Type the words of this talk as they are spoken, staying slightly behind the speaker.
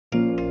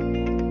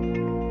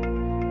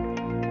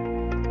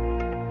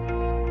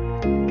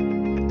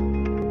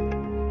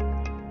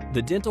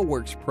The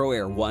DNTlWorks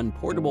ProAir I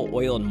portable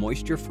oil and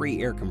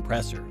moisture-free air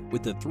compressor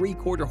with a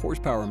 3/4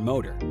 horsepower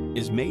motor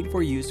is made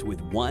for use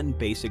with one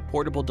basic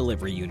portable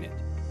delivery unit.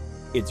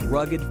 Its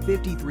rugged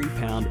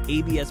 53-pound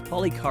ABS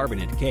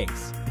polycarbonate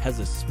case has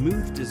a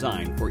smooth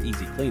design for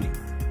easy cleaning.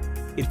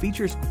 It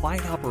features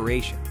quiet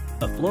operation,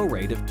 a flow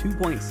rate of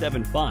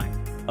 2.75,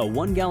 a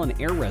 1-gallon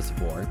air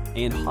reservoir,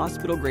 and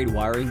hospital-grade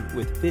wiring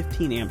with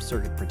 15-amp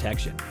circuit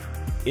protection.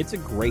 It's a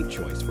great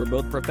choice for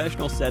both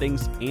professional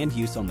settings and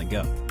use on the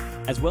go,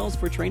 as well as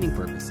for training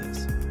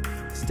purposes.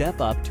 Step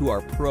up to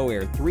our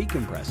ProAir III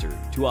compressor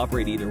to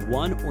operate either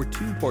one or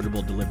two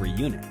portable delivery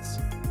units.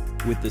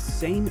 With the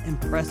same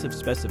impressive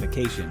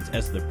specifications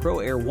as the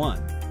ProAir I,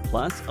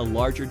 plus a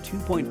larger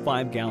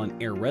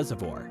 2.5-gallon air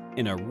reservoir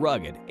in a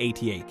rugged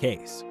ATA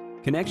case.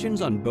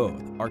 Connections on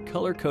both are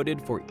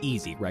color-coded for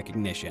easy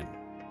recognition.